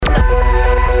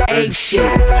Ape Shit,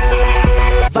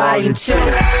 Volume 2,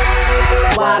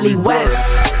 Wally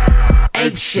West.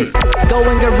 Ape Shit,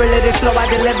 going gorilla, this flow I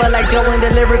deliver like Joe in the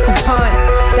lyrical pun.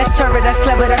 That's turret, that's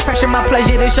clever, that's pressure, my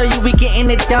pleasure to show you we getting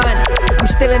it done. I'm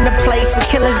still in the place with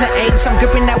killers and apes, I'm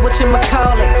gripping that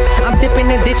whatchamacallit. I'm dipping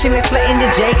and ditching and splitting the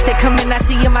jakes, they come in, I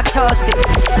see them, I toss it.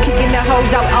 Kicking the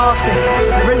hoes out often,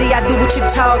 really I do what you're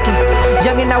talking.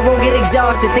 Young and I won't get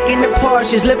exhausted, thinking the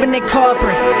Porsches, living in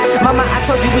corporate. Mama, I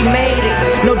told you we made it,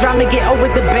 no drama, get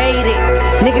over debated.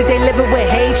 Niggas, they living with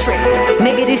hatred,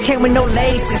 nigga, this came with no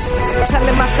laces.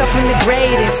 Telling myself I'm the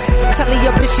greatest, telling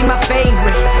your bitch she my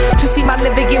favorite. Please see my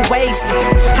liver get wasted,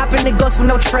 hop in the ghost with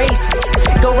no traces.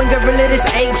 Going gorilla, this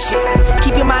ape shit,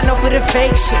 keep your mind off of the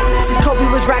fake shit. Since Kobe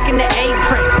was rocking the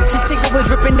apron, since Tigger was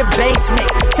ripping the basement.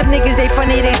 Some niggas they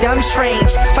funny, they dumb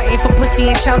strange, fighting for pussy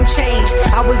and chump change.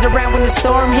 I was around when the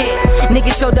storm hit,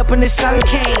 niggas showed up when the sun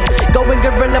came. Going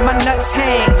gorilla, my nuts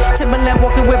hang, Timberland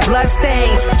walking with blood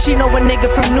stains. She know a nigga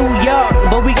from New York,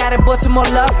 but we got a Baltimore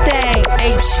love thing.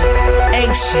 Ape shit,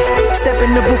 ape shit, step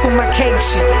in the booth with my cape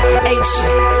shit. Ape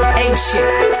shit, ape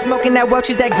shit, smoking that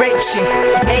Welch's, that grape shit.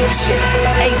 Ape shit,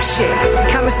 ape shit,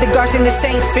 comments the guards in the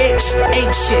same fix.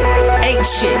 Ape shit, ape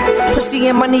shit, pussy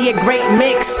and money a great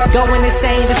mix. Going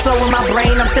insane, the flow in my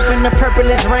brain, I'm sipping the purple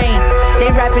as rain. They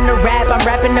rapping the rap, I'm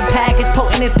rapping the pack, it's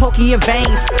potent as poking your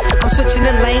veins. I'm switching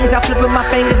the lanes, I'm flipping my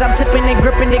fingers, I'm tipping and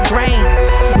gripping the grain.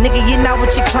 Nigga, you know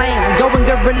what you claim, going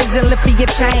gorillas and lift for your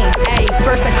chain. Ayy,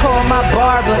 first I call my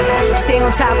barber, stay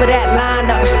on top of that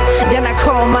lineup. Then I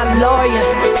call my lawyer,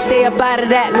 stay up out of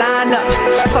that lineup.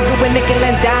 Fuckin' with nickel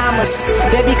and diamonds,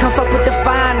 baby come fuck with the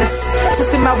finest.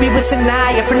 Tossing my weed with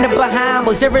Sanaya from the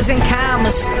Bahamas, zeros and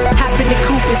commas. Hop in the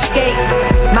coupe and skate,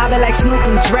 mobbing like Snoop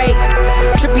and Drake,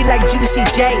 trippy like Juicy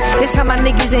J. This how my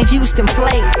niggas in Houston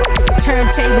play.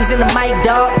 Turntables in the mic,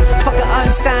 dog. Fuck a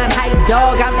unsigned hype,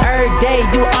 dog. I'm every day,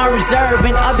 you on reserve.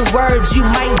 In other words, you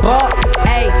might balk.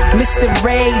 Ayy, Mr.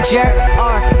 Rager,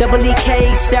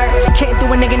 R-E-E-K, sir. Can't do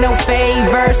a nigga no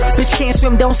favors. Bitch can't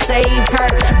swim, don't save her.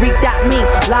 Reek.me, me,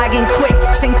 logging quick.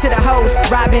 Sing to the hoes,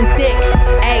 robbing thick.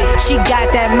 Ayy, she got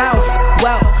that mouth.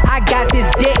 Well, I got this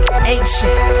dick. Ape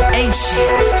shit, ape shit.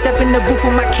 Step in the booth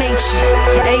with my cape shit.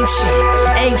 Ape shit,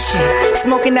 ape shit.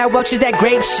 Smoking that Welch's, that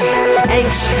grape shit.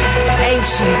 Ape shit, ape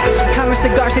shit. Comments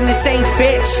the guards in the same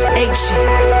fitch. Ape shit,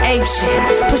 ape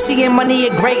shit. Pussy and money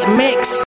a great mix.